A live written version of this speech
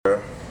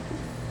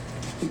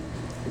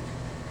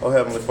Oh,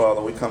 Heavenly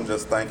Father, we come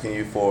just thanking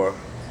you for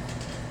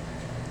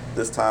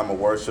this time of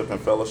worship and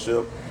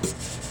fellowship.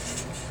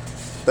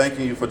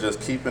 Thanking you for just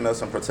keeping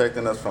us and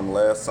protecting us from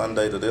last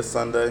Sunday to this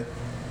Sunday.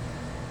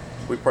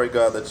 We pray,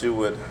 God, that you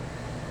would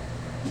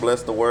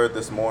bless the word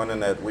this morning,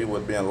 that we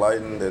would be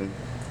enlightened and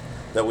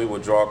that we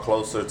would draw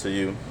closer to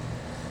you.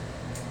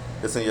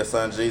 It's in your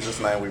Son,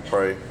 Jesus' name we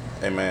pray.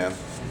 Amen.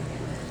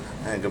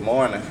 And good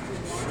morning.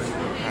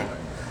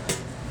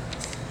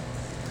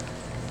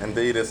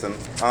 Indeed, it's an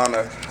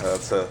honor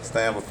to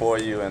stand before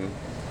you and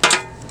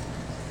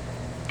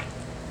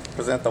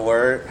present the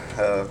word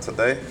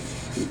today.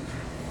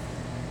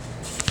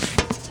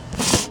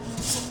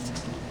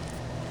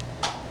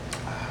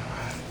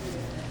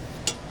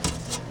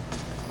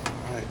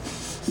 All right.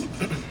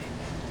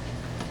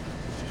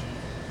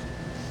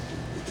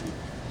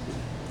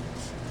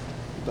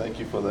 Thank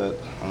you for that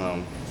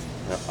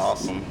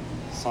awesome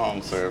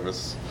song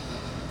service.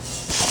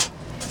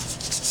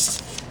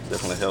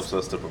 Definitely helps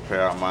us to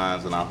prepare our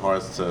minds and our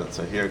hearts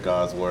to hear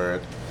God's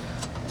word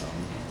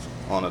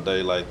on a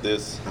day like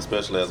this,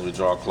 especially as we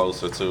draw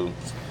closer to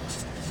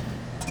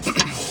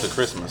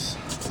Christmas.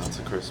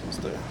 To Christmas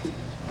there.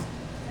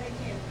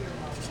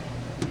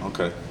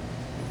 Okay.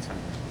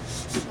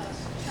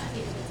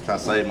 Trying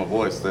to save my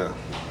voice there.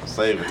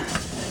 Save it.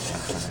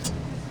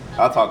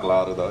 I'll talk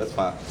louder though, it's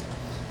fine.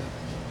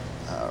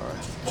 All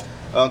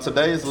right.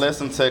 Today's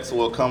lesson text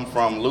will come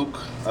from Luke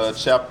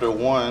chapter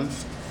 1.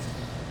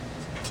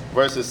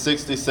 Verses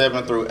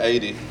 67 through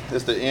 80.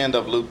 It's the end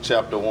of Luke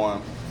chapter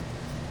 1.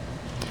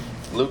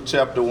 Luke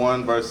chapter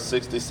 1, verse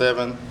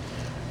 67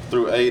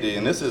 through 80.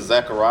 And this is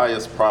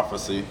Zacharias'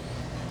 prophecy.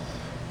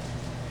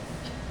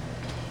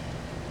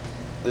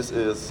 This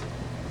is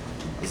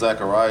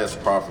Zacharias'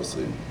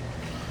 prophecy.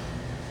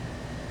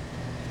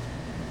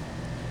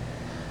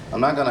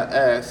 I'm not going to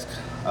ask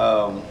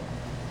a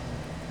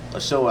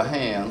show of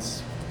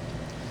hands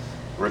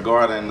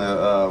regarding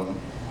the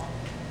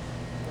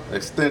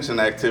extension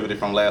activity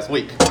from last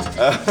week.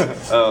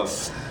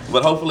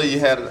 But hopefully you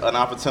had an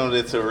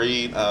opportunity to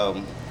read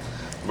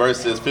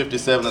verses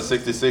 57 to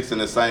 66 in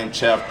the same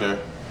chapter.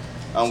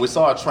 We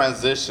saw a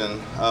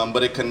transition,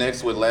 but it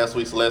connects with last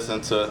week's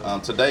lesson to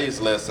today's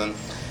lesson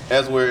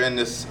as we're in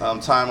this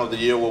time of the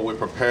year where we're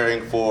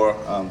preparing for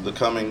the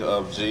coming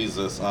of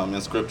Jesus in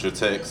scripture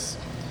texts.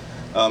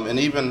 And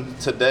even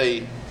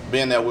today,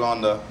 being that we're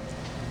on the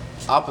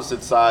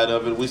opposite side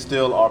of it, we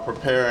still are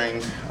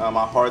preparing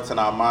our hearts and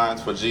our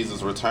minds for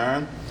Jesus'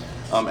 return,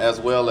 as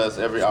well as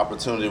every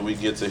opportunity we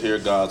get to hear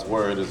God's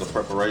word is a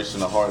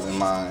preparation of heart and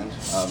mind.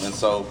 And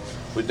so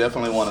we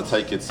definitely want to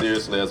take it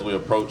seriously as we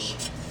approach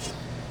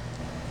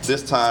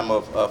this time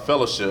of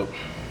fellowship.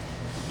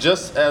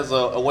 Just as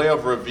a way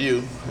of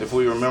review, if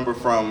we remember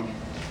from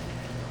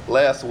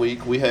last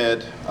week, we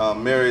had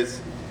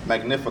Mary's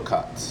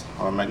Magnificat,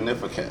 or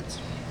Magnificat.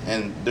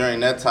 And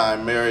during that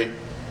time, Mary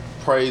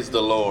praised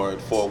the Lord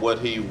for what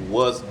he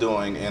was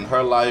doing in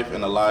her life,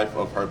 in the life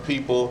of her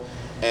people,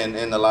 and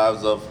in the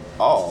lives of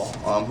all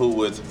who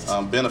would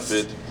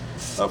benefit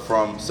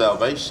from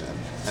salvation.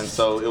 And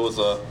so it was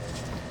a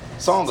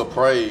song of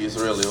praise,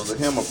 really. It was a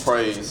hymn of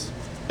praise.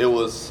 It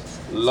was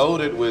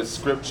loaded with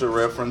scripture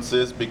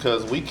references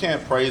because we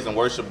can't praise and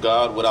worship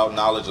God without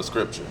knowledge of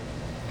scripture.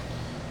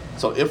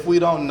 So if we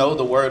don't know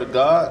the word of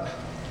God,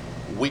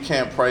 we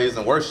can't praise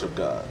and worship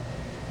God.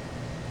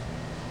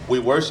 We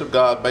worship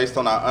God based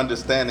on our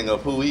understanding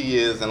of who he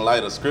is in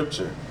light of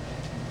scripture.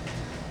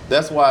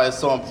 That's why it's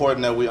so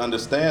important that we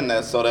understand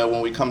that, so that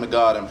when we come to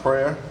God in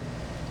prayer,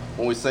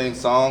 when we sing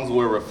songs,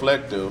 we're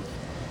reflective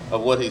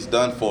of what he's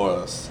done for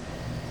us.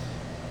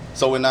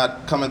 So we're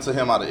not coming to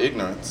him out of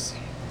ignorance.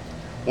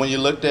 When you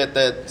looked at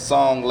that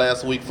song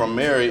last week from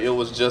Mary, it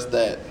was just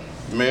that.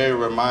 Mary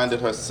reminded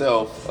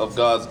herself of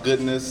God's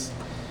goodness,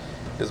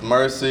 his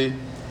mercy,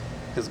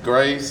 his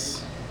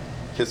grace,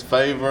 his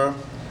favor,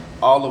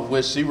 all of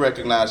which she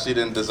recognized she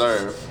didn't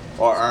deserve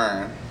or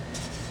earn.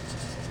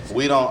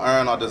 We don't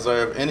earn or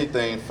deserve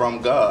anything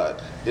from God.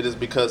 It is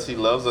because he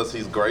loves us,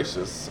 he's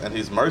gracious, and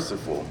he's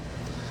merciful.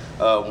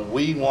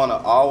 We want to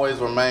always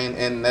remain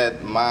in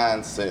that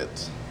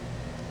mindset.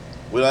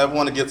 We don't ever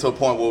want to get to a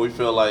point where we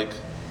feel like,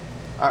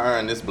 I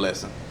earned this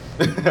blessing.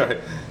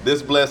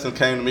 This blessing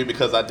came to me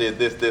because I did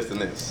this, this, and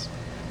this.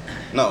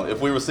 No,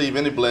 if we receive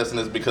any blessing,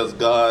 it's because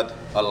God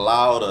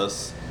allowed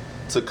us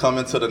to come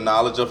into the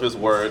knowledge of his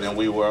word, and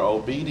we were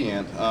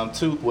obedient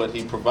to what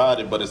he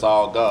provided, but it's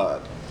all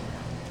God.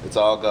 It's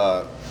all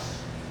God.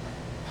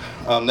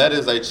 That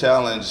is a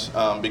challenge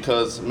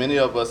because many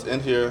of us in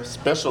here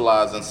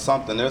specialize in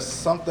something. There's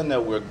something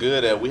that we're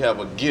good at. We have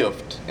a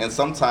gift, and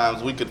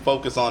sometimes we could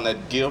focus on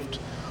that gift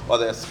or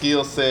that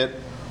skill set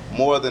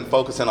more than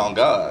focusing on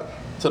God,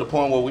 to the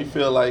point where we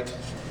feel like,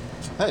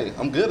 hey,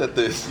 I'm good at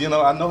this.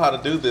 I know how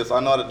to do this.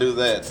 I know how to do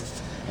that.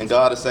 And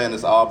God is saying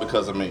it's all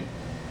because of me.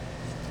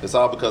 It's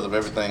all because of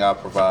everything I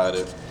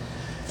provided.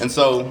 And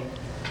so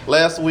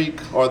last week,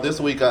 or this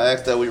week, I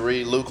asked that we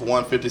read Luke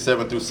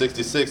 1:57 through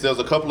 66. There's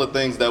a couple of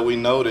things that we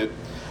noted.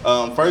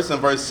 First, in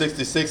verse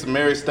 66,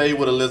 Mary stayed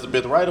with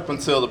Elizabeth right up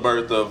until the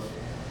birth of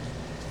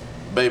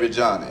baby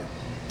Johnny,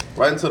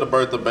 right into the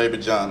birth of baby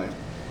Johnny.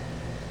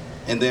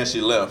 And then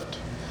she left.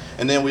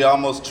 And then we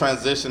almost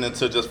transitioned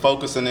into just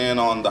focusing in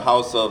on the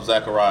house of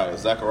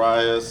Zacharias.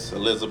 Zacharias,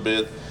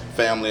 Elizabeth,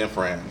 family and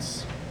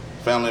friends.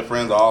 Family and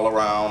friends are all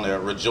around. They're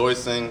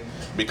rejoicing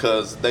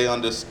because they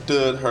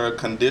understood her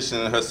condition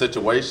and her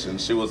situation.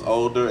 She was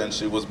older and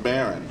she was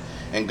barren.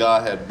 And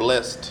God had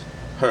blessed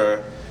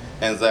her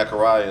and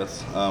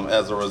Zacharias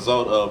as a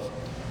result of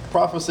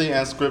prophecy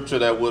and scripture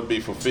that would be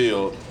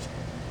fulfilled.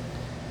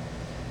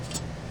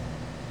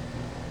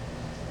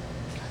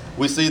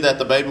 We see that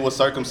the baby was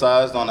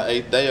circumcised on the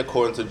 8th day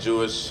according to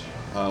Jewish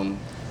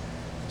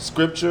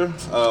scripture.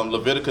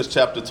 Leviticus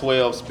chapter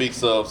 12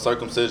 speaks of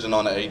circumcision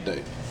on the 8th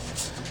day.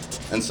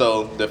 And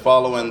so they're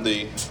following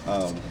the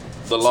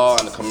law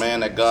and the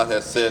command that God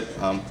has set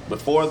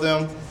before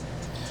them.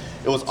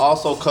 It was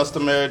also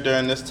customary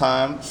during this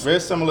time, very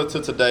similar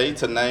to today,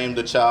 to name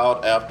the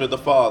child after the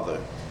father.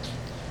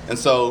 And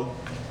so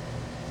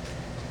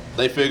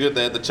they figured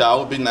that the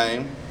child would be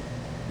named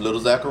little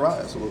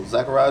Zacharias, little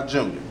Zacharias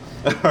Jr.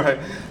 All right.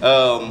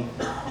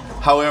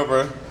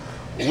 However,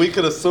 we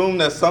could assume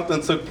that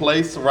something took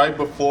place right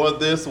before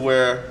this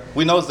where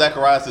we know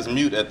Zacharias is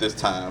mute at this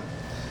time.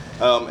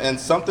 And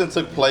something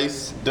took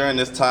place during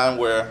this time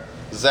where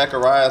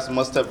Zacharias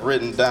must have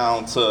written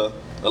down to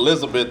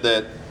Elizabeth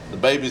that the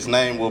baby's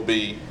name will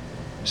be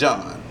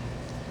John.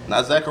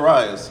 Not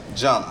Zacharias,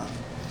 John.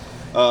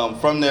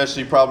 From there,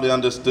 she probably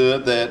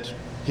understood that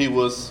he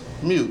was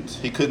mute.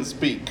 He couldn't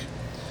speak.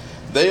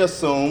 They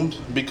assumed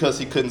because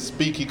he couldn't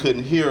speak, he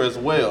couldn't hear as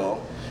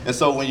well. And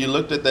so when you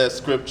looked at that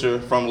scripture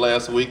from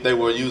last week, they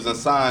were using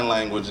sign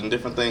language and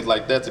different things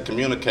like that to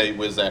communicate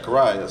with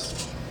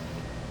Zacharias.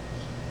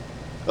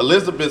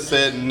 Elizabeth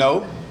said,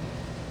 no,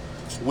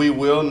 we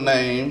will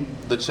name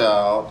the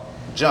child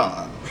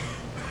John.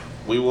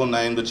 We will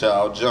name the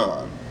child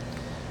John.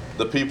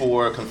 The people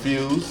were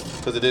confused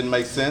because it didn't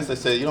make sense. They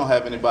said, you don't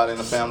have anybody in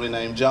the family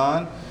named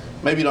John.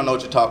 Maybe you don't know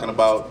what you're talking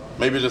about.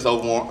 Maybe you're just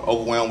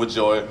overwhelmed with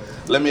joy.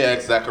 Let me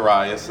ask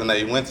Zacharias. And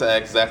they went to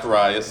ask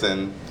Zacharias,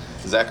 and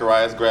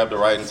Zacharias grabbed the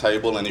writing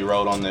table and he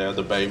wrote on there,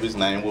 the baby's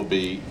name will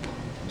be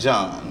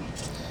John.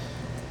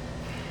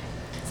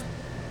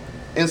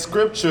 In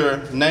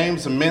Scripture,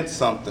 names meant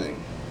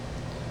something.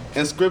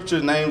 In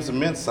Scripture, names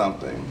meant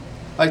something.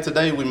 Like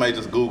today, we may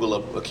just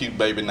Google a cute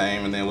baby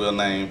name and then we'll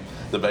name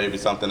the baby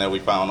something that we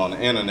found on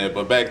the internet.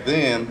 But back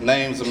then,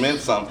 names meant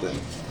something.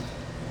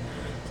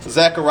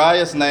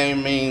 Zacharias'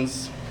 name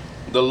means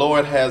the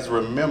Lord has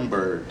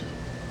remembered.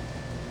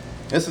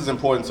 This is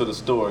important to the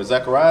story.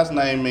 Zacharias'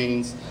 name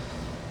means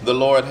the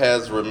Lord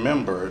has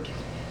remembered.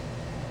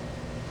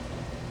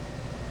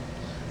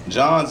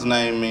 John's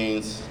name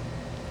means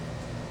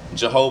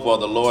Jehovah,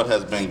 the Lord,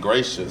 has been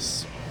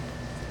gracious.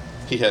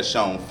 He has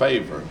shown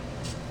favor.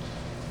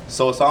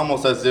 So it's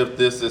almost as if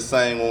this is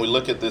saying, when we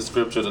look at this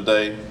scripture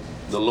today,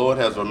 the Lord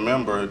has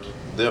remembered,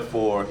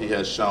 therefore he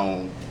has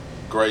shown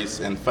grace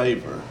and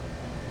favor.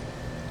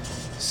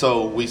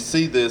 So we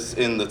see this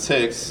in the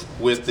text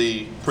with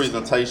the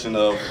presentation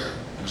of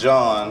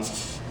John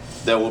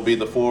that will be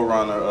the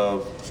forerunner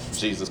of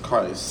Jesus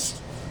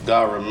Christ.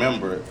 God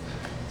remembered.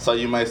 So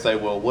you may say,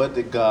 well, what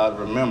did God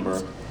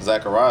remember?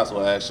 Zacharias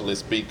will actually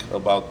speak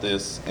about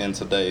this in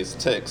today's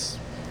text.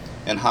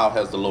 And how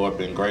has the Lord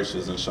been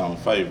gracious and shown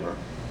favor?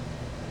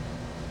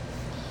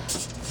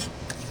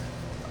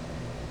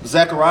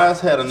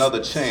 Zacharias had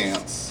another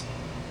chance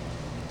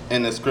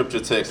in the scripture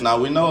text. Now,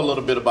 we know a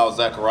little bit about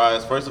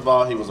Zacharias. First of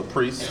all, he was a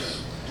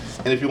priest.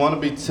 And if you want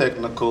to be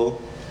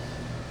technical,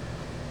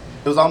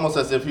 it was almost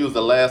as if he was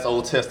the last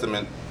Old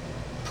Testament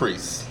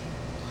priest.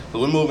 So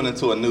we're moving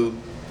into a new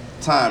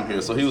time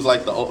here. So he was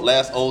like the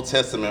last Old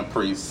Testament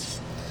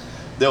priest.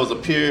 There was a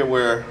period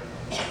where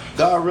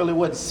God really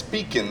wasn't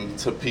speaking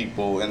to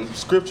people and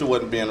scripture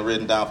wasn't being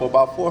written down for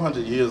about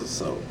 400 years or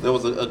so. There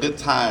was a good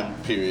time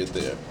period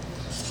there.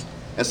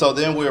 And so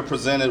then we're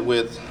presented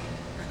with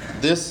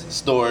this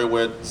story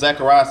where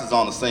Zacharias is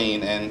on the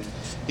scene and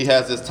he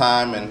has his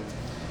time and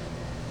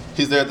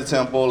he's there at the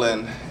temple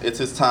and it's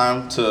his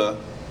time to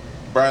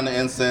burn the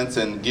incense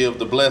and give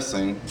the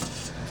blessing.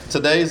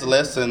 Today's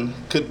lesson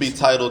could be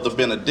titled the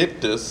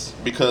Benedictus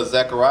because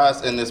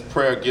Zacharias in this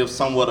prayer gives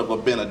somewhat of a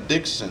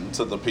benediction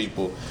to the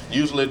people.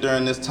 Usually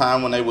during this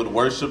time when they would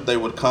worship, they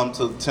would come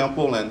to the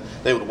temple and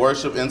they would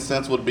worship,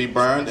 incense would be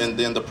burned, and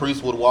then the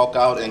priest would walk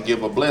out and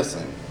give a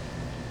blessing.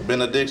 A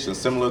benediction,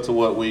 similar to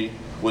what we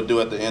would do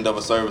at the end of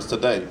a service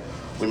today.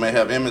 We may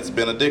have Emmett's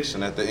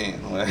benediction at the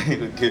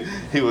end.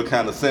 He would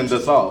kind of send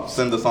us off,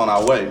 send us on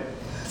our way.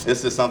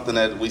 This is something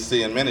that we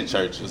see in many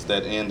churches,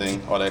 that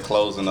ending or that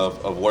closing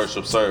of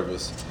worship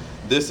service.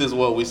 This is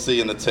what we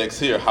see in the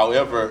text here.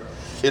 However,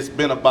 it's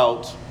been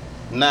about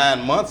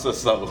 9 months or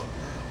so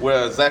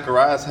where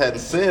Zacharias hadn't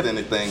said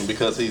anything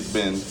because he's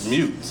been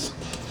mute.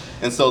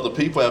 And so the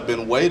people have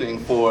been waiting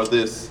for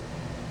this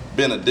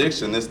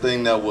benediction, this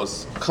thing that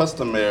was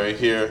customary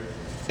here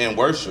in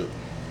worship.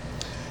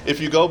 If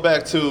you go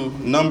back to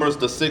Numbers,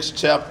 the 6th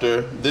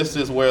chapter, this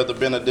is where the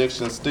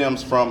benediction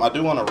stems from. I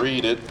do want to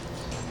read it.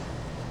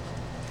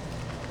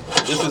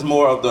 This is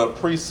more of the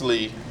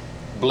priestly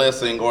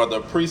blessing or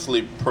the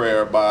priestly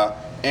prayer by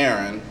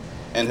Aaron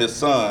and his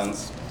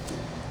sons.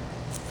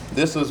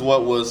 This is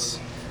what was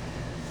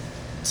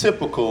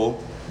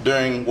typical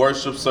during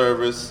worship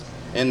service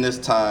in this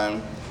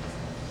time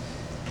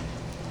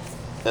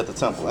at the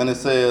temple. And it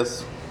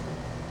says,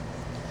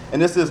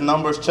 and this is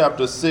Numbers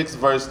chapter 6,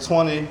 verse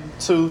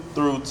 22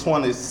 through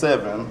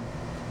 27.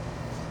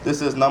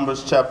 This is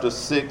Numbers chapter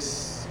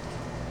 6,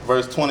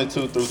 verse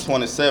 22 through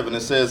 27. It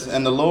says,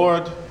 and the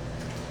Lord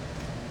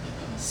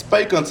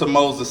spake unto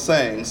Moses,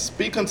 saying,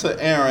 speak unto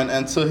Aaron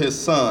and to his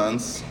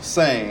sons,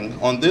 saying,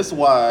 on this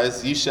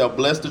wise ye shall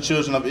bless the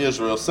children of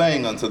Israel,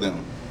 saying unto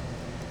them,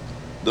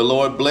 the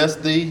Lord bless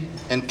thee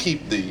and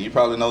keep thee. You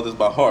probably know this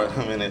by heart.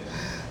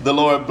 The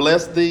Lord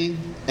bless thee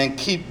and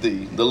keep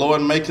thee. The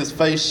Lord make his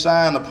face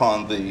shine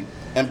upon thee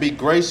and be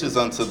gracious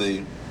unto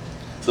thee.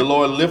 The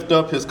Lord lift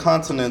up his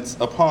countenance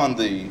upon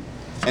thee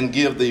and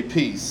give thee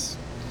peace.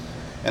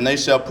 And they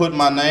shall put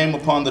my name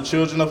upon the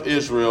children of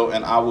Israel,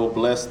 and I will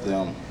bless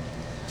them.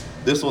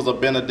 This was a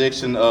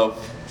benediction of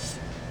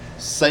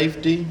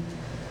safety,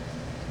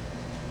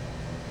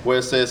 where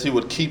it says he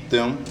would keep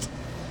them.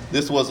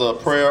 This was a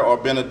prayer or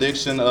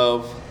benediction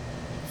of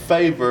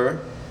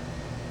favor.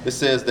 It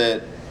says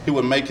that he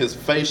would make his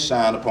face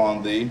shine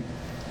upon thee.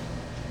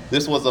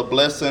 This was a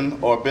blessing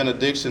or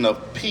benediction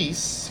of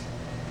peace.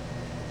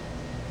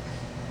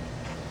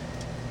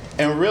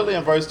 And really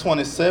in verse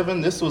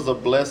 27, this was a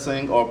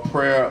blessing or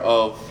prayer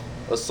of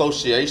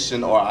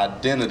association or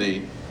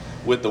identity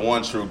with the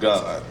one true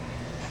God.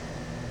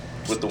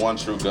 With the one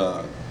true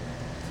God.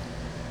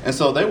 And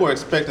so they were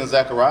expecting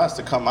Zacharias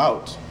to come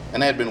out,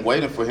 and they had been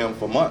waiting for him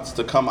for months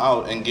to come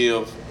out and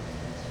give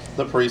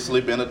the priestly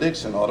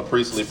benediction or the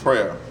priestly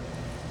prayer.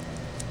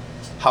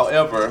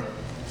 However,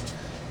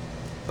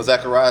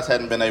 Zacharias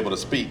hadn't been able to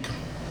speak.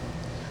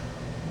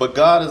 But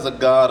God is a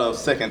God of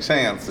second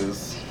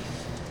chances.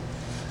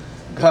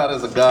 God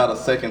is a God of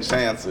second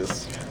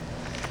chances.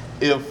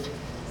 If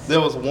there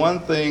was one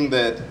thing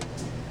that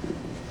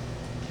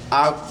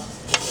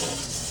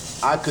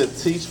I could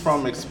teach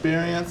from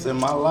experience in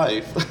my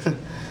life,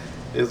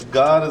 is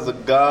God is a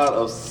God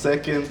of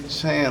second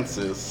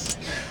chances.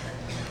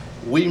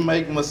 We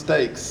make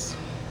mistakes.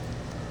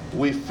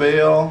 We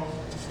fail.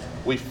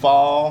 We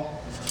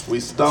fall.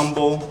 We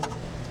stumble.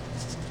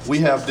 We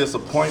have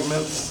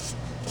disappointments.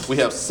 We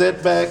have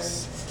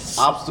setbacks,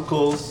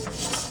 obstacles,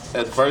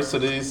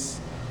 adversities.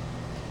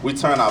 We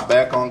turn our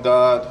back on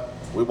God.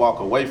 We walk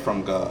away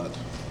from God.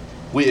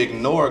 We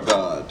ignore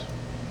God.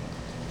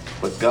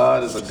 But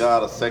God is a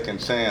God of second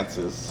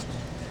chances.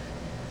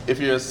 If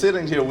you're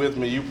sitting here with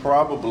me, you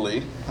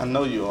probably, I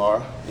know you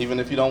are, even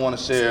if you don't want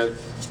to share it,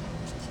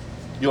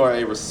 you are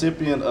a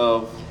recipient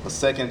of a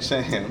second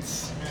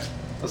chance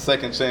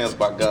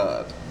by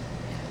God.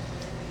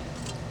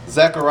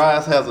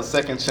 Zacharias has a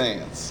second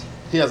chance.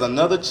 He has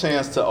another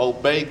chance to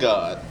obey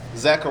God.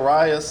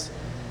 Zacharias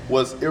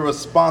was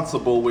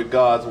irresponsible with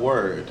God's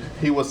word.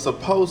 He was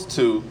supposed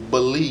to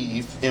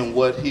believe in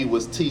what he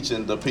was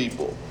teaching the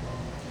people.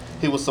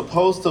 He was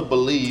supposed to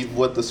believe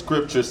what the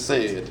scripture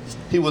said.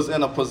 He was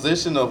in a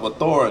position of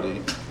authority.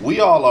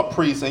 We all are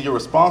priests, and you're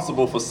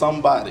responsible for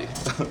somebody.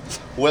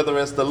 Whether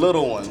it's the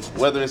little one,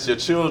 whether it's your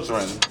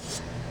children,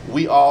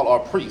 we all are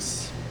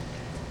priests.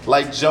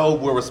 Like Job,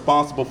 we're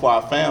responsible for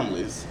our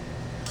families.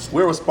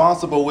 We're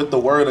responsible with the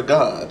word of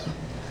God.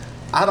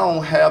 I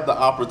don't have the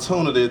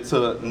opportunity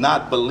to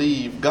not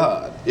believe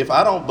God. If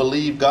I don't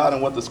believe God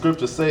and what the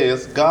scripture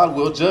says, God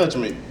will judge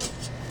me.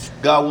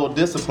 God will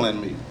discipline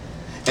me.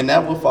 And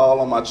that will fall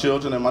on my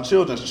children and my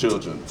children's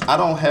children. I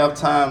don't have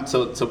time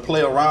to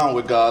play around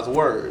with God's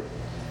word.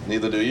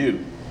 Neither do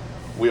you.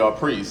 We are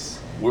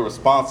priests. We're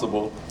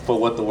responsible for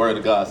what the word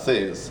of God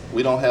says.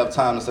 We don't have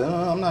time to say,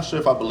 I'm not sure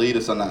if I believe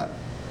this or not.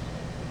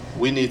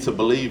 We need to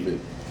believe it.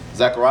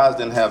 Zacharias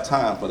didn't have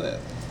time for that.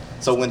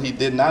 So when he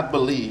did not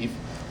believe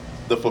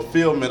the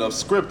fulfillment of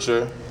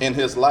scripture in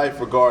his life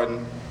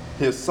regarding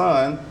his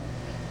son,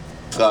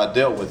 God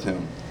dealt with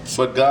him.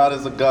 But God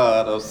is a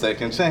God of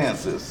second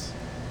chances.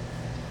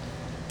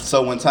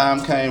 So when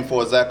time came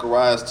for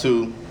Zacharias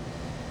to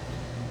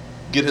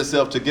get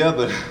himself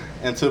together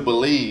and to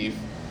believe,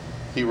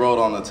 he wrote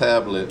on a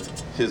tablet,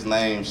 his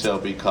name shall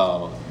be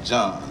called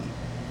John.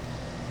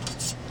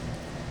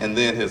 And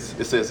then it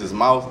says his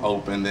mouth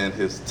opened and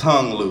his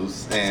tongue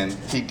loose, and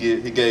he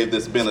gave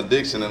this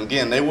benediction. And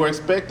again, they were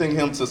expecting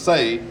him to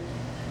say,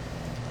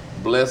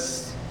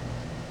 bless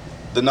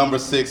the number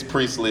 6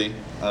 priestly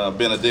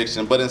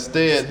benediction. But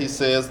instead, he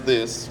says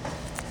this.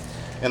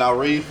 And I'll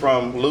read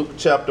from Luke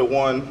chapter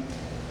 1,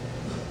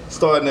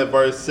 starting at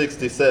verse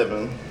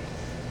 67.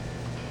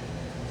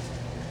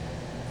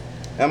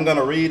 I'm going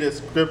to read a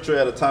scripture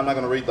at a time. I'm not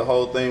going to read the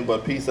whole thing,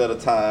 but piece at a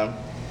time.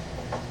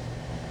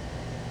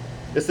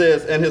 It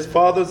says, and his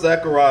father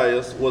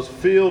Zacharias was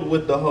filled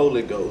with the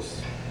Holy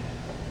Ghost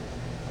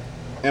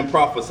and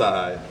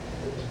prophesied,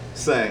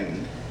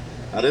 saying,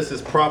 now this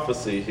is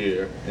prophecy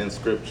here in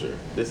scripture.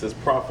 This is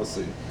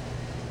prophecy.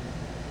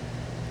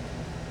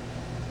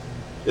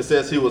 It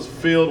says he was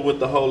filled with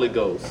the Holy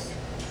Ghost.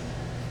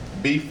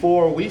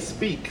 before we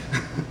speak,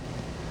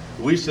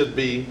 we should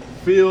be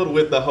filled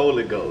with the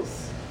Holy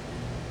Ghost.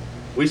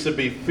 We should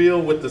be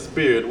filled with the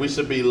Spirit. We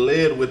should be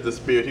led with the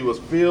Spirit. He was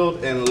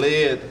filled and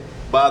led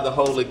by the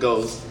Holy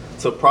Ghost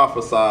to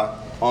prophesy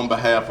on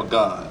behalf of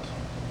God.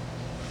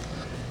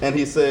 And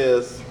he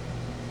says,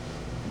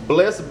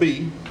 blessed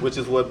be, which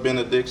is what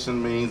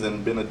benediction means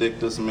and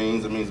benedictus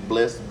means. It means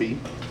blessed be.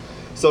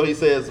 So he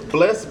says,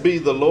 blessed be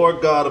the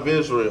Lord God of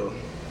Israel,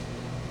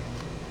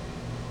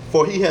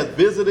 for he hath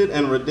visited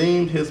and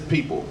redeemed his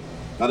people.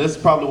 Now this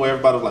is probably where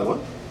everybody was like, what?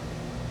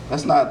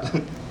 That's not,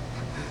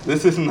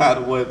 this is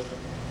not what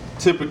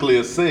typically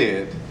is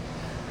said.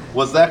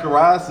 What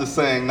Zacharias is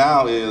saying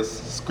now is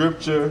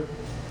Scripture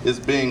is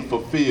being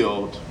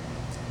fulfilled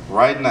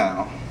right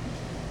now.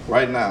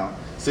 Right now.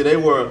 See, they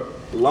were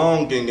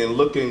longing and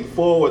looking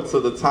forward to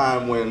the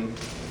time when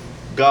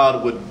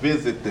God would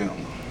visit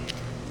them.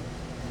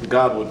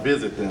 God would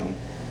visit them.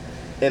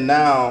 And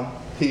now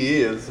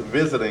he is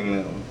visiting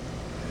them.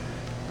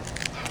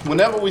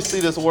 Whenever we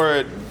see this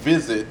word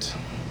visit,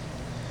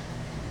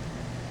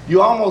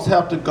 you almost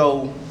have to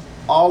go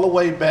all the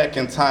way back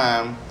in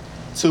time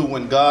to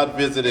when God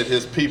visited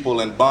his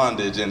people in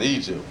bondage in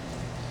Egypt.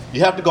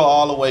 You have to go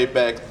all the way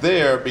back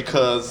there,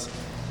 because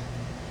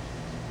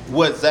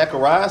what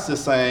Zacharias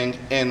is saying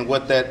and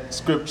what that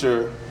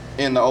scripture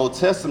in the Old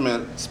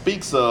Testament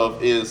speaks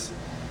of is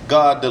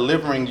God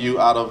delivering you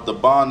out of the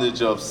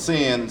bondage of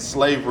sin,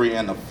 slavery,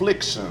 and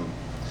affliction.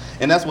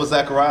 And that's what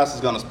Zacharias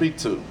is going to speak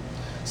to.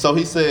 So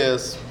he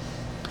says,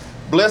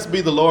 blessed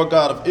be the Lord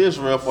God of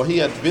Israel, for he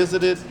hath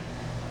visited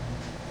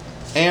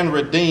and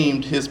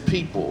redeemed his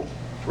people.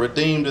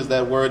 Redeemed is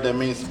that word that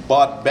means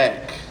bought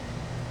back,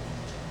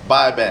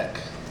 buy back.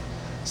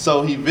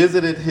 So he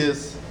visited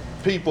his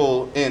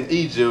people in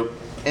Egypt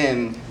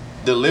and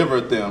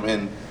delivered them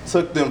and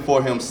took them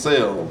for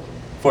himself,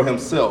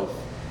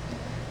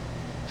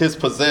 his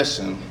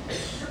possession.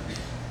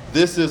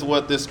 This is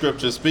what this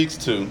scripture speaks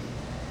to.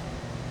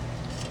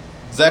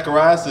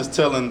 Zacharias is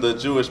telling the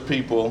Jewish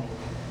people,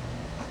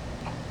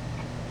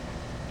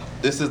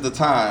 this is the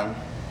time.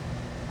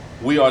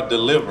 We are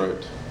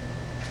delivered.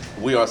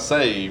 We are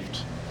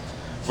saved.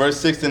 Verse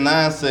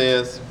 69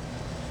 says,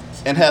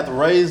 and hath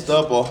raised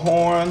up a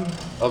horn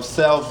of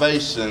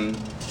salvation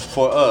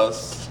for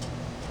us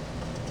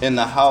in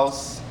the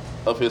house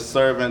of his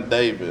servant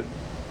David.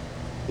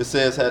 It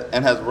says,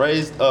 and hath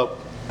raised up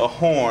a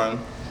horn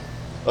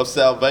of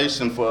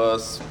salvation for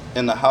us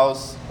in the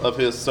house of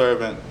his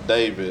servant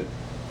David.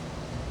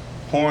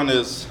 Horn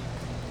is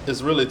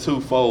really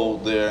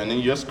twofold there, and in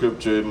your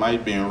scripture it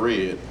might be in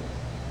red.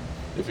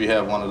 If you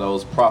have one of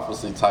those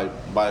prophecy type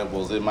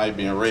Bibles, it might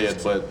be in red,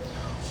 but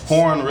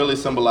horn really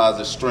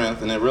symbolizes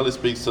strength, and it really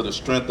speaks to the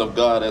strength of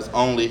God as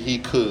only he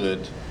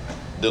could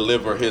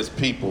deliver his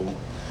people.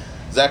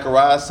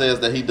 Zacharias says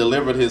that he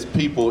delivered his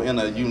people in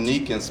a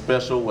unique and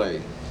special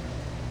way.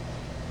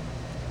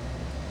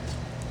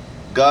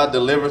 God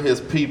delivered his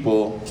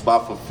people by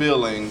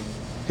fulfilling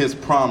his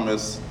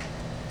promise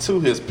to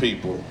his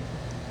people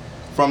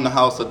from the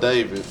house of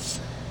David.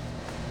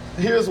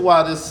 Here's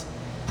why this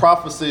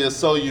prophecy is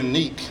so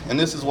unique, and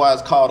this is why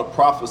it's called a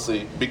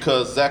prophecy,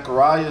 because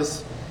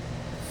Zacharias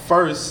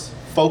first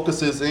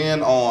focuses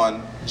in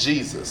on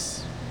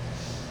Jesus.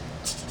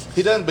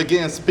 He doesn't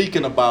begin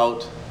speaking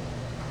about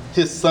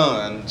his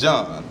son,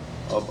 John,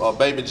 or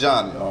baby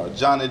Johnny, or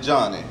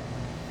Johnny,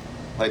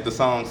 like the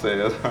song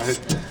says,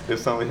 right? If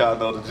some of y'all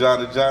know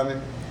the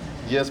Johnny,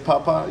 yes,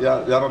 Papa,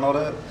 y'all don't know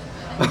that?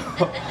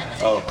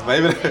 Oh,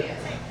 maybe.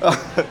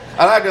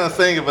 I'm not going to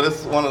sing it, but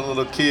it's one of the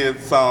little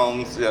kids'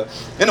 songs. Yeah.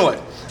 Anyway,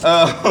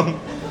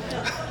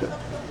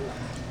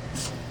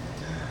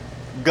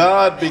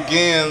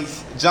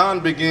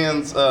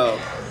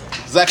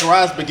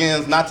 Zacharias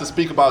begins not to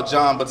speak about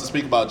John, but to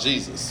speak about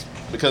Jesus,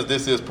 because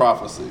this is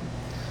prophecy.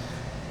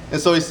 And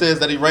so he says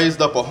that he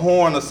raised up a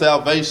horn of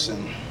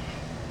salvation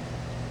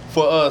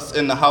for us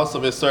in the house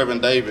of his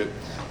servant David.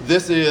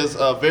 This is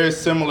very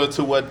similar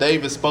to what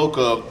David spoke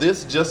of.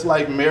 This, just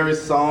like Mary's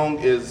song,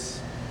 is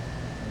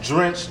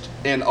drenched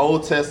in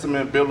Old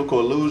Testament biblical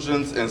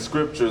allusions and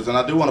scriptures. And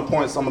I do want to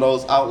point some of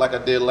those out like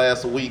I did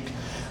last week.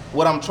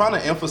 What I'm trying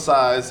to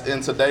emphasize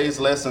in today's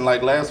lesson,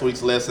 like last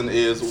week's lesson,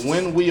 is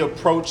when we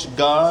approach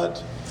God,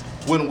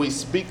 when we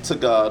speak to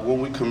God, when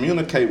we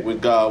communicate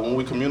with God, when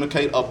we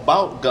communicate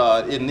about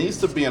God, it needs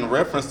to be in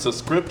reference to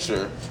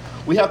scripture.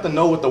 We have to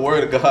know what the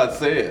word of God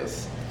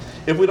says.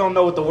 If we don't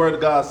know what the word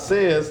of God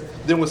says,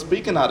 then we're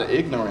speaking out of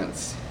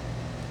ignorance.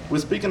 We're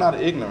speaking out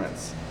of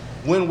ignorance.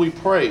 When we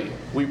pray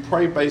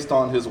based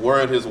on his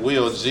word, his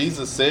will.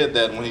 Jesus said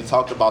that when he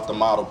talked about the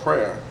model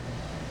prayer.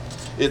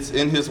 It's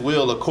in his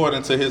will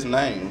according to his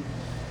name,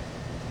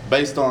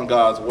 based on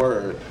God's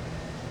word.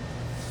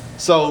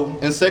 So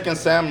in 2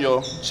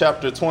 Samuel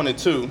chapter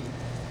 22,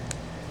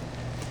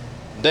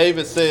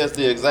 David says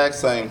the exact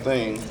same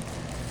thing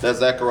that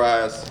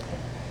Zacharias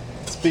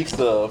speaks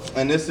of.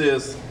 And this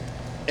is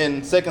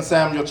in 2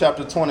 Samuel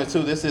chapter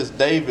 22, this is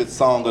David's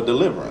song of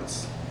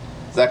deliverance.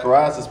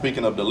 Zacharias is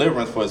speaking of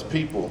deliverance for his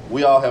people.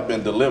 We all have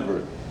been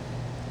delivered.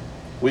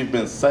 We've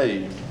been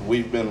saved.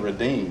 We've been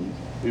redeemed.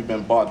 We've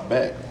been bought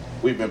back.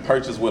 We've been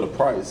purchased with a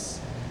price.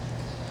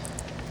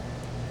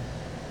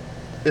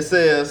 It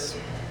says,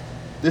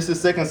 this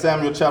is 2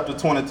 Samuel chapter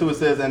 22. It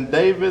says, and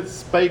David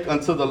spake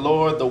unto the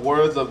Lord the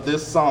words of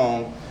this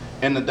song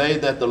in the day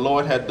that the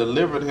Lord had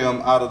delivered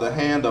him out of the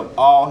hand of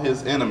all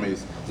his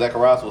enemies.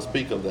 Zacharias will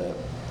speak of that.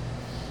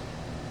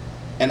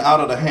 And out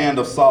of the hand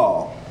of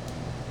Saul.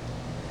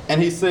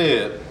 And he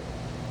said,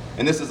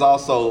 and this is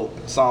also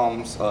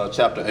Psalms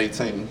chapter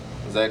 18,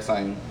 exact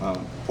same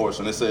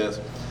portion. It says,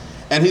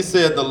 and he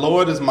said, the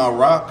Lord is my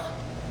rock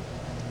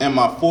and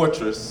my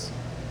fortress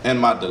and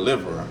my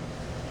deliverer.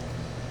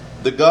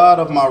 The God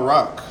of my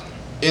rock,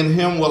 in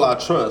him will I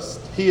trust.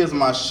 He is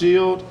my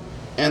shield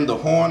and the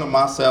horn of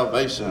my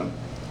salvation,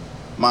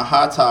 my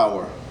high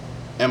tower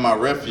and my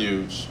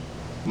refuge,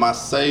 my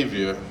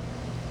Savior.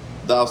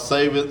 Thou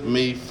savest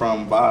me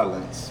from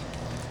violence.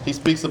 He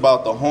speaks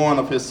about the horn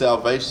of his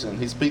salvation.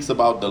 He speaks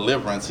about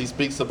deliverance. He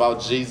speaks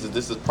about Jesus.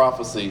 This is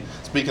prophecy,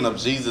 speaking of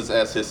Jesus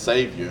as his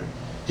Savior.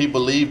 He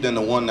believed in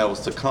the one that was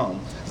to come.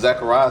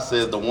 Zacharias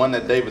says the one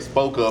that David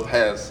spoke of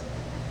has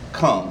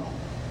come.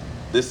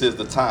 This is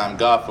the time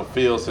God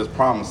fulfills his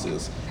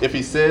promises. If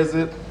he says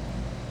it,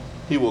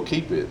 he will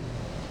keep it.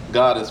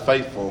 God is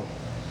faithful.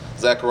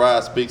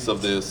 Zacharias speaks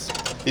of this.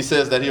 He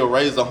says that he'll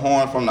raise a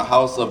horn from the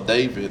house of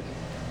David,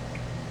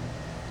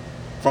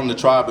 from the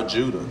tribe of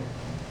Judah.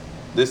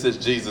 This is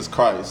Jesus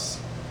Christ.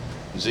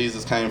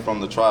 Jesus came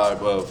from the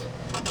tribe of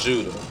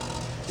Judah.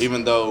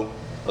 Even though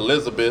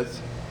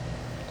Elizabeth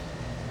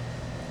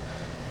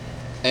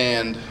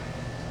and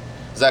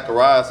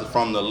Zacharias is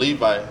from the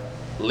Levi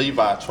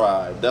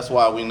tribe. That's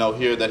why we know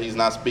here that he's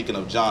not speaking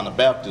of John the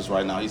Baptist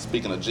right now. He's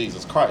speaking of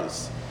Jesus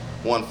Christ,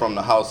 one from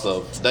the house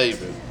of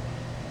David.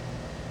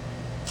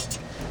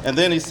 And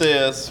then he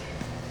says,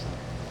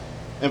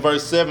 in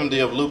verse 70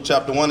 of Luke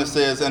chapter 1, it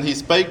says, and he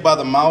spake by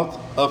the mouth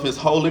of his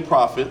holy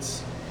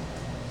prophets,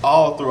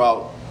 all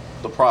throughout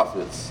the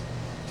prophets,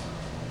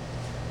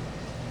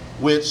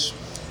 which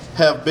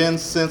have been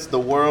since the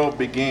world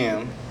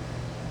began,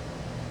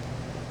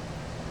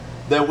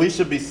 that we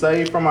should be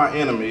saved from our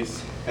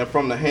enemies and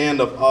from the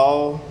hand of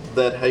all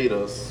that hate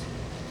us.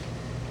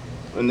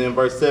 And then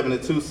verse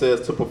 72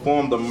 says, to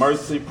perform the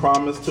mercy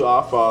promised to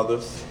our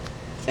fathers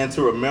and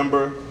to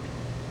remember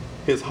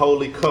his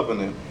holy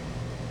covenant,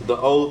 the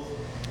oath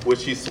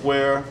which he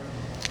sware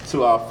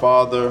to our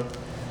father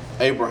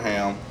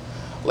Abraham.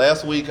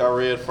 Last week I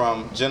read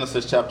from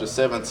Genesis chapter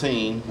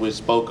 17, which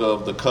spoke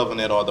of the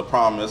covenant or the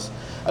promise.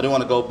 I do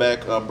want to go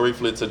back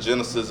briefly to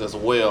Genesis as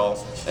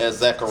well, as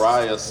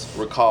Zacharias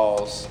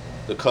recalls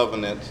the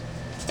covenant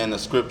and the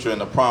scripture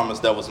and the promise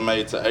that was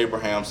made to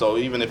Abraham. So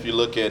even if you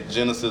look at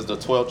Genesis, the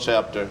 12th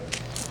chapter,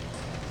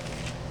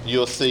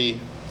 you'll see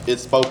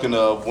it's spoken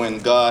of when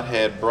God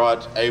had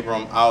brought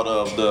Abram out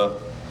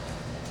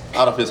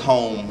of his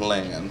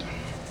homeland.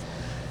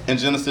 In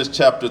Genesis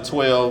chapter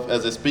 12,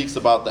 as it speaks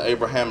about the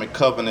Abrahamic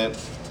covenant,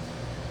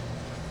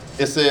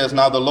 it says,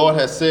 now the Lord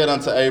has said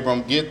unto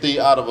Abram, get thee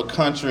out of a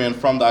country and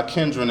from thy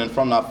kindred and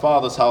from thy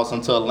father's house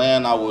unto a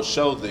land I will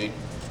show thee.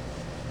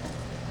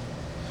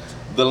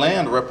 The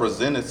land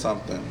represented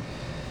something.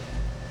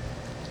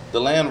 The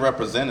land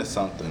represented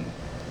something.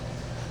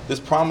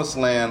 This promised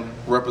land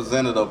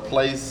represented a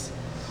place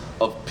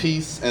of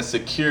peace and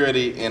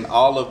security and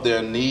all of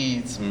their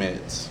needs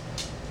met.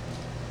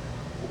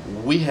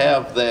 We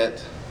have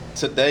that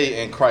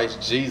today in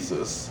Christ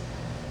Jesus.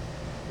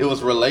 It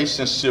was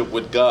relationship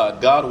with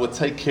God. God would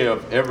take care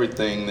of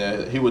everything.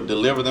 That he would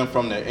deliver them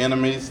from their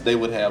enemies. They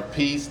would have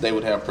peace. They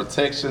would have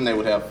protection. They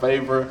would have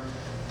favor.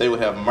 They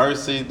would have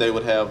mercy. They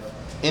would have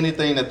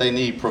anything that they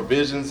need,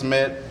 provisions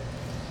met.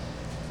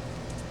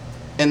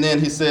 And then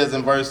he says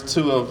in verse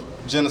 2 of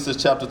Genesis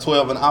chapter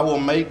 12, and I will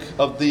make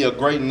of thee a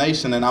great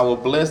nation, and I will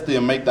bless thee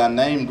and make thy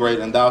name great,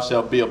 and thou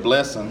shalt be a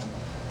blessing.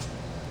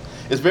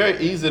 It's very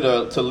easy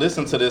to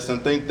listen to this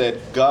and think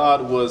that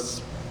God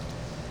was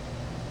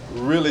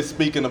really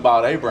speaking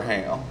about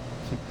Abraham.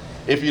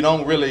 If you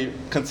don't really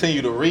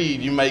continue to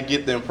read, you may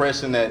get the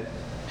impression that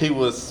he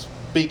was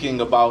speaking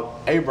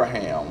about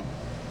Abraham.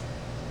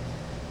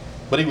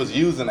 But he was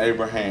using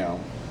Abraham.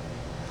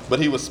 But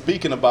he was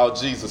speaking about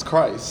Jesus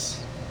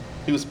Christ.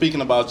 He was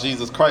speaking about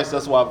Jesus Christ.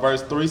 That's why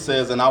verse 3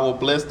 says, and I will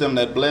bless them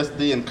that bless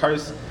thee, and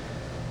curse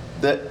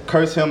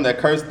him that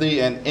curse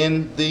thee, and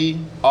in thee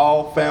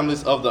all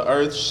families of the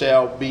earth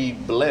shall be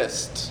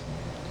blessed.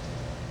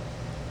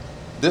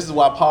 This is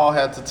why Paul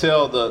had to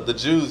tell the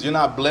Jews, you're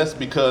not blessed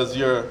because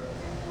you're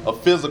a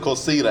physical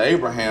seed of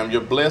Abraham.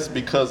 You're blessed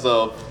because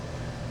of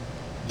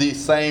the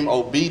same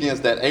obedience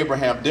that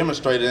Abraham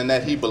demonstrated in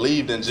that he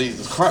believed in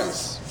Jesus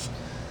Christ.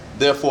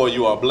 Therefore,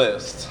 you are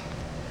blessed.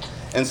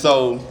 And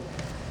so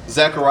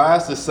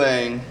Zacharias is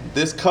saying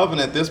this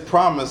covenant, this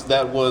promise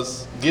that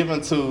was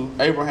given to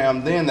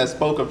Abraham then that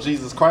spoke of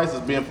Jesus Christ is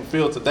being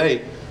fulfilled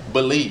today.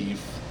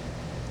 Believe.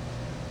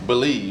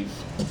 Believe.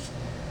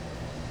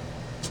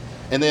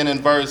 And then in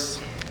verse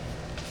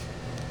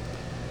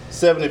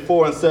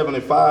 74 and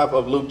 75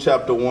 of Luke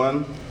chapter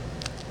 1,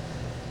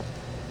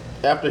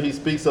 after he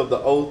speaks of the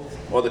oath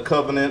or the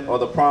covenant or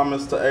the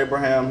promise to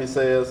Abraham, he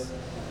says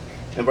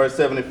in verse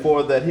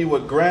 74, that he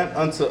would grant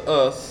unto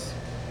us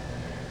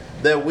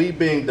that we,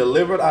 being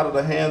delivered out of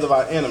the hands of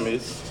our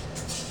enemies,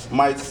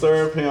 might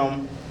serve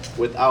him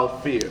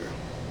without fear.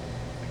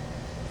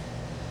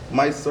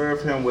 Might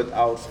serve him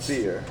without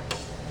fear.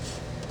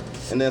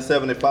 And then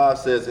 75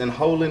 says, in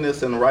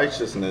holiness and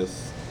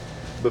righteousness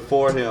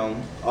before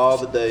him all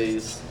the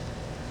days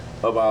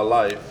of our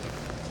life.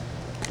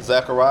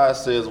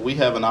 Zacharias says we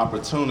have an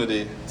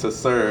opportunity to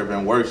serve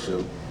and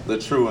worship the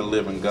true and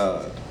living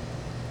God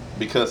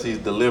because he's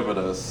delivered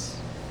us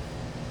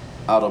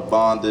out of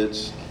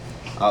bondage,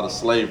 out of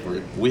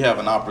slavery. We have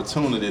an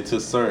opportunity to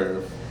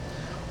serve.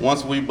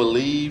 Once we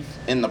believe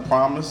in the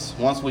promise,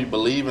 once we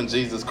believe in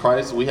Jesus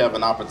Christ, we have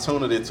an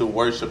opportunity to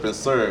worship and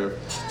serve.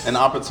 An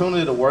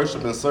opportunity to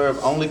worship and serve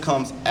only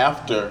comes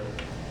after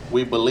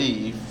we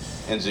believe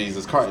in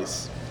Jesus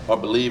Christ or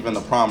believe in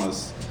the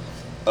promise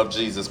of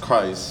Jesus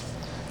Christ.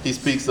 He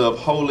speaks of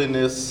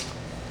holiness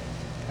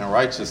and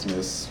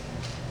righteousness.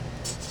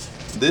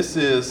 This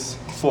is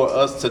for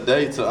us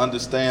today to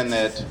understand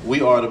that we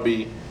are to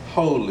be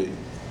holy.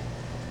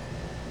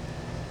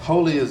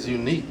 Holy is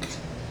unique.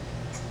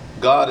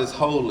 God is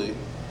holy.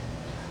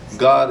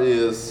 God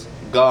is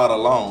God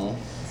alone.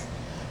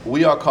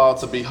 We are called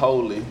to be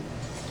holy.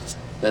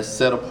 That's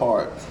set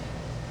apart.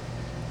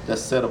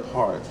 That's set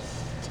apart.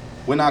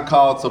 We're not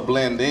called to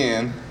blend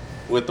in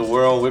with the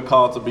world. We're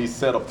called to be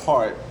set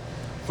apart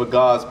for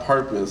God's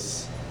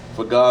purpose,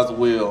 for God's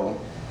will,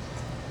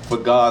 for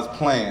God's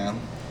plan.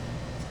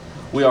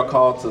 We are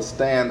called to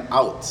stand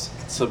out,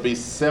 to be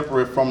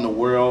separate from the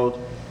world,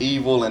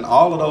 evil, and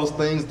all of those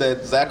things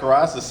that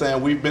Zacharias is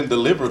saying we've been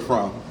delivered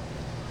from.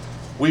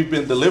 We've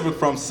been delivered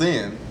from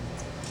sin,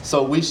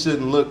 so we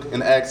shouldn't look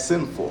and act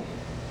sinful.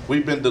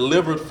 We've been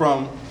delivered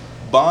from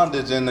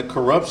bondage and the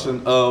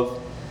corruption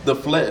of the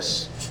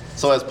flesh.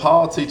 So as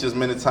Paul teaches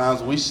many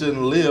times, we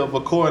shouldn't live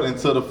according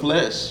to the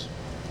flesh.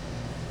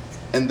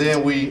 And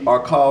then we are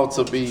called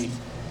to be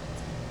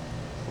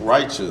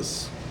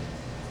righteous.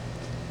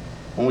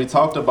 When we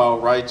talked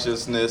about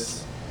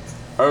righteousness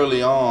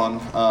early on,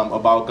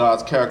 about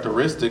God's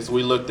characteristics,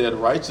 we looked at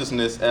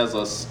righteousness as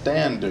a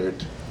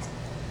standard.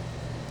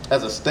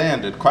 As a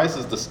standard. Christ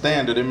is the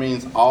standard. It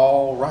means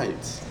all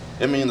rights.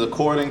 It means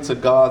according to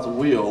God's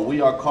will.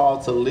 We are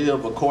called to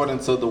live according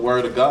to the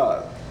word of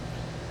God,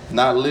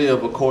 not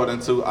live according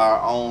to our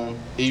own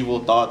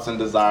evil thoughts and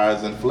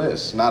desires and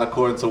flesh, not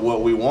according to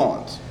what we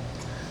want.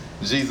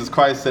 Jesus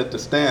Christ set the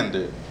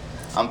standard.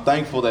 I'm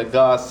thankful that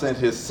God sent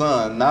his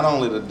son not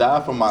only to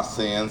die for my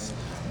sins,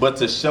 but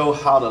to show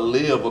how to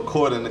live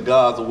according to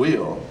God's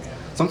will.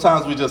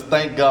 Sometimes we just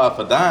thank God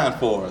for dying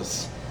for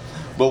us,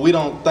 but we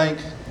don't thank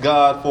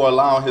God for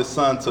allowing his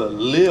son to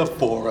live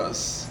for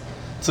us,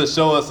 to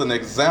show us an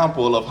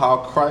example of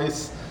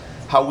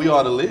how we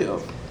ought to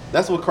live.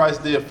 That's what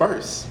Christ did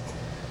first.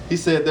 He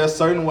said there's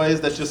certain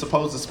ways that you're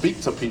supposed to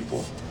speak to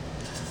people.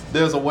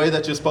 There's a way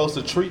that you're supposed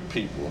to treat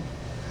people.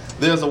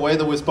 There's a way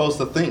that we're supposed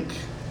to think.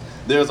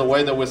 There's a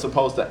way that we're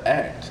supposed to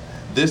act.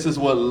 This is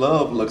what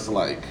love looks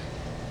like.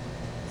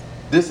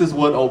 This is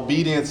what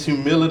obedience,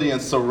 humility,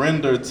 and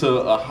surrender to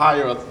a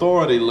higher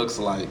authority looks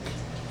like.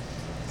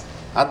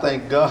 I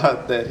thank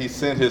God that he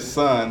sent his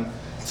son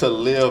to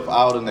live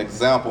out an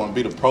example and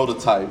be the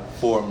prototype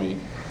for me.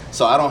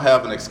 So I don't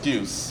have an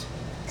excuse.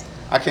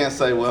 I can't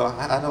say, well,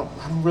 I don't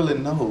really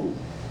know.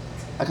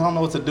 I don't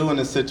know what to do in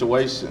this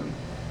situation.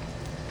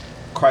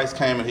 Christ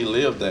came and he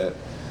lived that.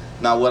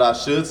 Now what I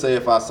should say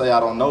if I say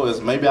I don't know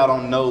is maybe I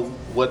don't know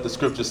what the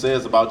scripture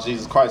says about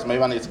Jesus Christ.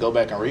 Maybe I need to go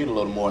back and read a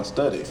little more and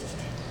study.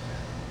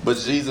 But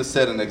Jesus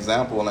set an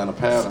example and a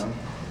pattern.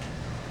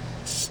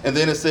 And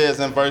then it says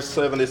in verse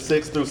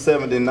 76 through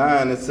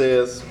 79, it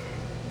says,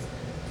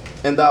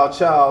 and thou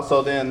child,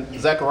 so then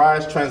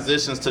Zacharias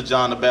transitions to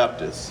John the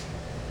Baptist.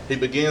 He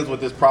begins with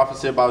this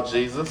prophecy about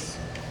Jesus,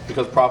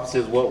 because prophecy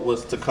is what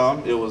was to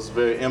come. It was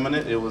very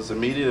imminent, it was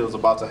immediate, it was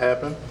about to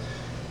happen.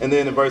 And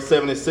then in verse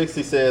 76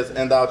 he says,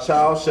 and thou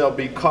child shalt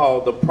be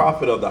called the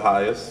prophet of the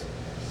highest,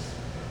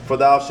 for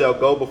thou shalt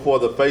go before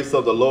the face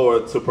of the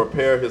Lord to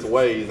prepare his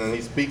ways. And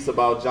he speaks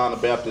about John the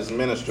Baptist's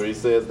ministry. He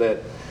says that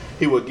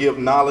he would give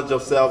knowledge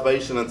of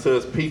salvation unto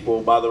his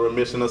people by the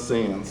remission of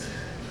sins,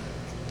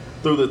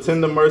 through the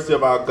tender mercy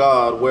of our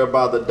God,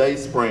 whereby the day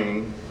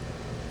spring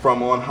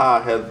from on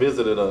high hath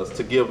visited us,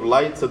 to give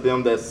light to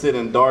them that sit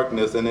in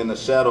darkness and in the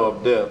shadow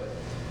of death,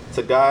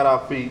 to guide our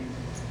feet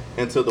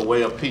into the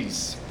way of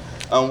peace.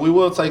 We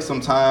will take some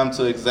time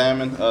to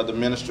examine the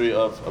ministry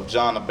of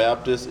John the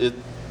Baptist. It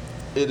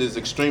is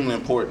extremely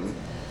important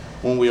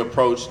when we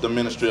approach the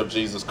ministry of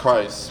Jesus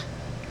Christ.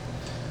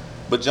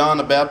 But John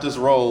the Baptist's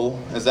role,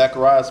 and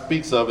Zacharias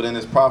speaks of it in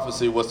his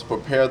prophecy, was to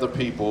prepare the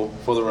people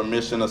for the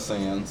remission of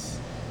sins,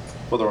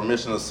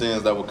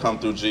 that will come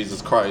through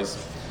Jesus Christ.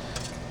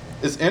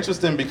 It's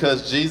interesting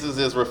because Jesus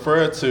is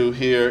referred to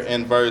here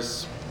in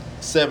verse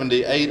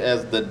 78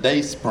 as the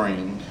day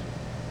spring,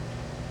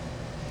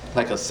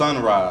 like a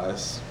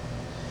sunrise.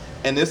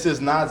 And this is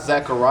not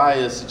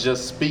Zacharias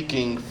just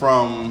speaking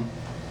from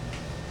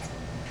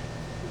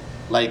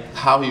like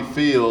how he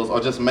feels or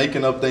just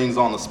making up things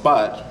on the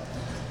spot.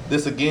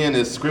 This again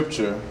is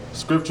scripture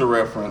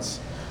reference,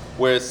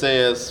 where it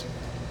says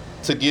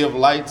to give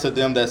light to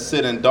them that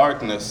sit in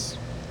darkness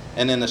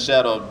and in the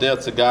shadow of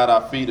death, to guide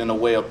our feet in the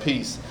way of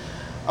peace.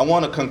 I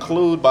want to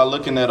conclude by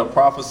looking at a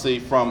prophecy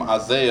from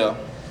Isaiah.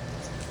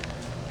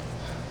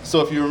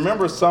 So if you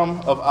remember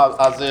some of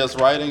Isaiah's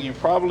writing, you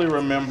probably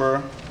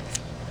remember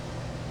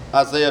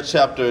Isaiah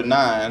chapter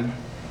 9,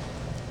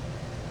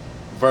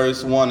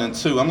 verse 1 and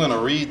 2. I'm going to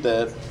read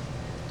that.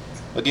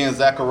 Again,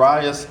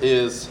 Zacharias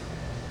is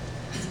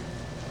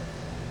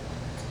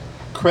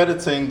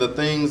crediting the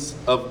things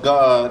of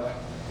God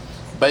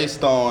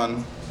based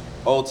on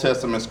Old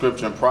Testament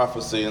scripture and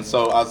prophecy. And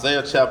so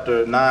Isaiah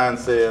chapter 9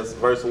 says,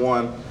 verse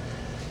 1,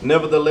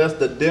 "Nevertheless,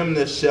 the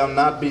dimness shall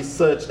not be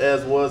such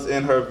as was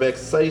in her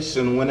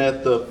vexation, when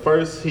at the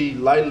first he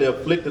lightly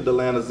afflicted the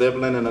land of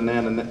Zebulun and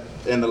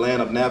the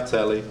land of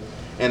Naphtali,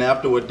 and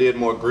afterward did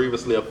more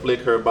grievously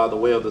afflict her by the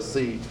way of the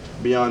sea,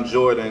 beyond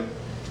Jordan,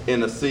 in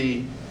the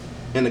sea,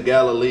 in the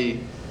Galilee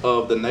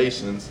of the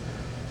nations."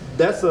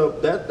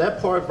 That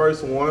part,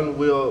 verse 1,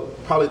 we'll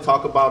probably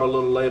talk about a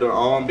little later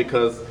on,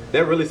 because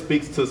that really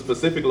speaks to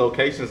specific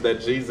locations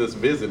that Jesus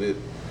visited.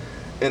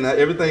 And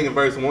everything in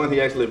verse 1,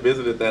 he actually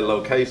visited that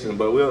location,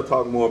 but we'll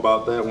talk more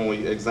about that when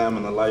we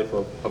examine the life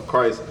of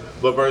Christ.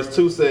 But verse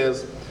 2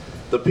 says,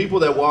 "The people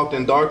that walked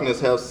in darkness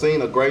have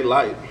seen a great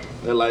light."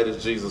 That light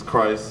is Jesus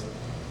Christ.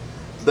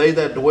 "They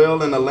that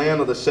dwell in the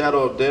land of the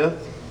shadow of death,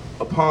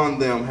 upon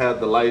them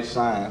had the light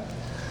shine."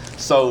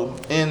 So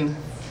in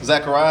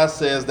Zacharias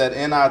says that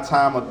in our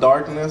time of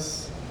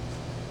darkness,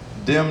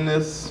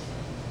 dimness,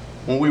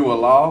 when we were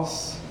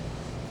lost,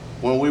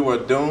 when we were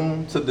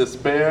doomed to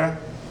despair,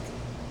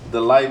 the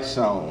light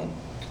shone.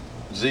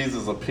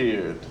 Jesus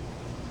appeared.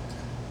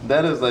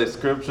 That is a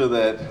scripture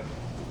that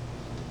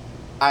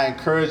I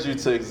encourage you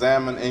to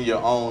examine in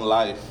your own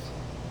life.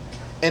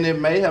 And it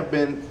may have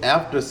been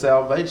after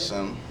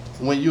salvation,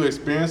 when you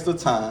experienced a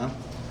time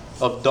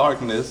of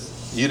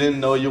darkness, you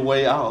didn't know your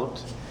way out,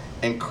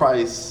 and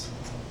Christ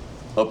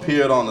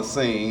appeared on the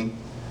scene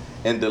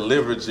and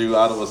delivered you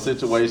out of a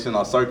situation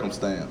or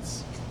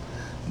circumstance.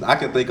 I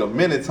can think of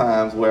many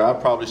times where I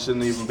probably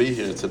shouldn't even be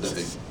here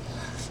today,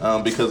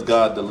 because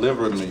God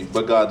delivered me,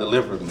 but God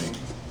delivered me.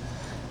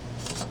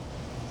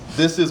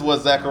 This is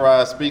what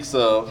Zacharias speaks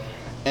of,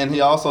 and he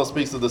also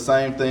speaks of the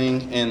same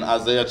thing in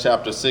Isaiah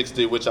chapter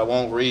 60, which I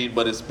won't read,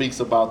 but it speaks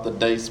about the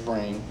day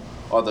spring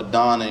or the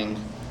dawning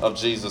of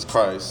Jesus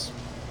Christ.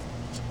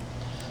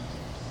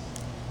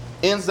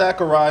 In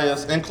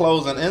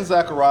closing, in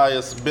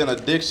Zacharias'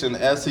 benediction,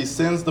 as he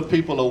sends the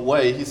people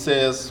away, he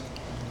says,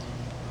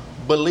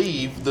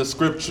 believe the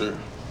scripture.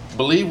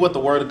 Believe what the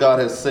word of God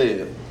has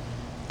said.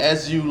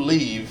 As you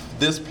leave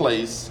this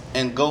place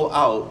and go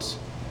out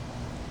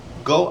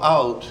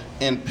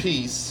in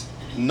peace,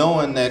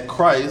 knowing that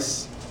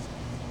Christ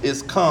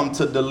is come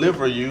to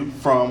deliver you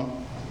from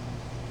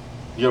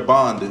your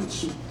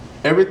bondage.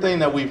 Everything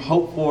that we've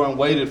hoped for and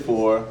waited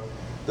for,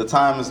 the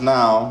time is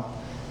now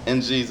in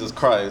Jesus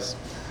Christ.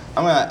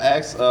 I'm going to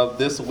ask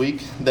this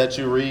week that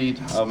you read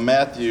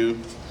Matthew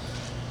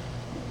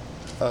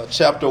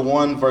chapter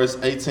 1, verse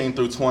 18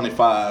 through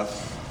 25.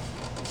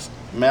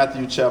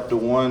 Matthew chapter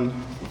 1,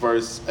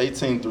 verse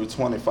 18 through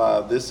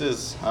 25. This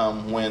is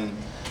when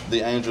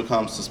the angel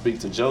comes to speak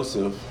to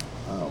Joseph,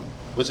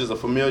 which is a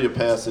familiar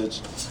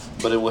passage,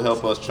 but it will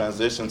help us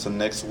transition to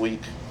next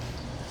week.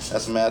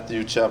 That's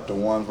Matthew chapter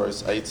 1,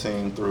 verse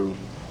 18 through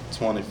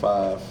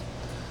 25.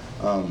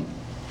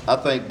 I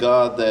thank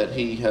God that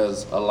he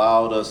has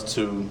allowed us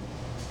to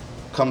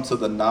come to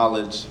the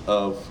knowledge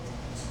of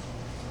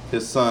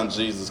his son,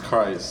 Jesus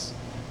Christ.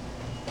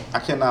 I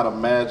cannot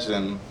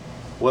imagine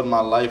what my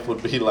life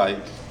would be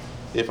like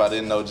if I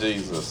didn't know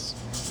Jesus.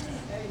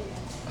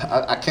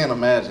 I can't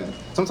imagine.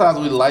 Sometimes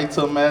we like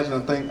to imagine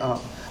and think,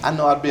 oh, I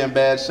know I'd be in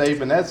bad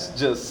shape, and that's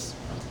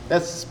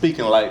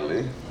speaking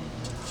lightly.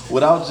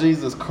 Without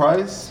Jesus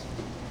Christ,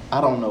 I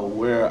don't know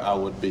where I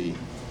would be.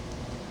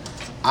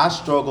 I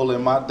struggle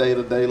in my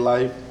day-to-day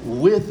life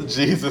with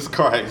Jesus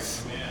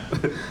Christ.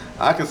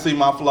 I can see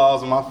my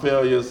flaws and my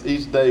failures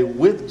each day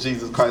with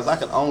Jesus Christ. I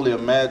can only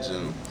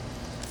imagine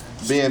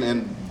being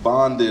in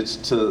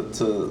bondage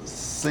to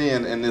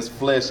sin in this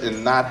flesh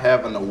and not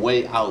having a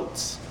way out.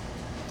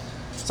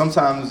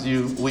 Sometimes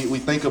we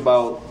think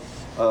about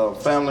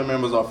family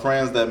members or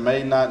friends that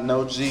may not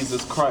know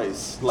Jesus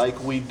Christ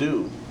like we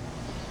do.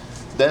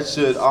 That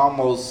should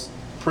almost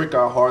prick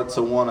our heart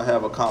to want to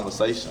have a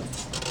conversation.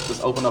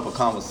 Just open up a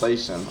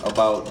conversation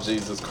about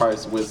Jesus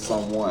Christ with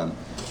someone,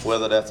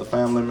 whether that's a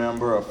family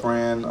member, a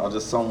friend, or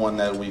just someone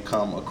that we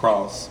come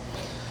across.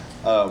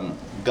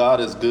 God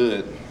is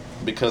good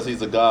because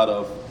he's a God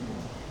of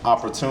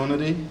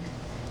opportunity,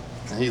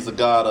 and he's a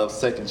God of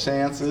second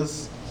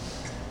chances,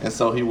 and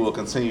so he will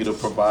continue to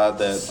provide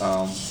that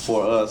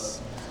for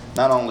us,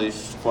 not only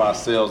for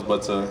ourselves,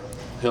 but to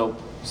help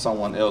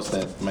someone else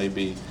that may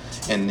be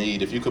in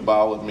need. If you could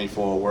bow with me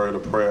for a word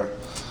of prayer.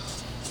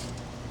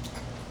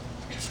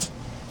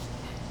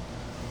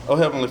 Oh,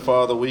 Heavenly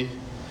Father, we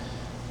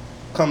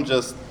come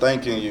just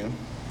thanking you.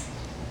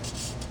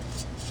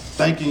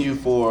 Thanking you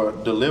for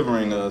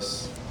delivering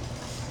us,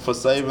 for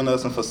saving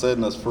us, and for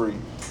setting us free.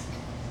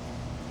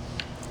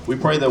 We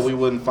pray that we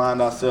wouldn't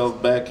find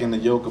ourselves back in the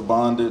yoke of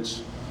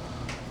bondage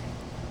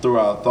through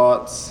our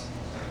thoughts,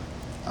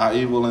 our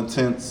evil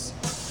intents,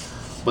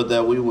 but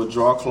that we would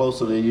draw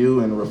closer to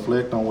you and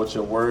reflect on what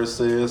your word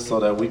says so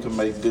that we can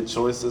make good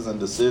choices and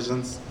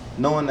decisions,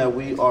 knowing that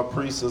we are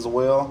priests as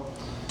well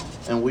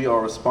and we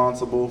are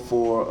responsible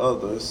for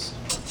others.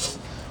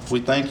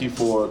 We thank you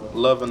for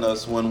loving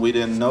us when we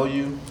didn't know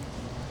you.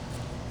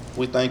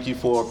 We thank you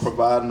for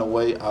providing a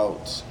way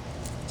out.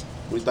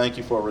 We thank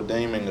you for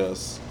redeeming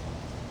us,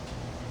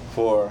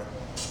 for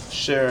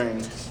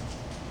sharing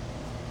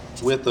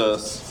with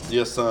us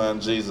your Son,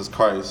 Jesus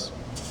Christ.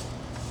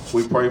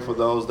 We pray for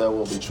those that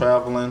will be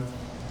traveling.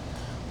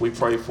 We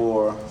pray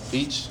for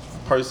each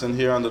person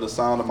here under the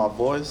sound of my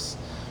voice,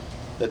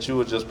 that you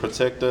would just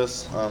protect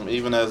us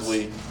even as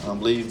we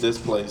leave this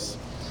place.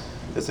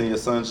 It's in your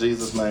Son,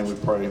 Jesus' name we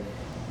pray.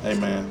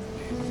 Amen.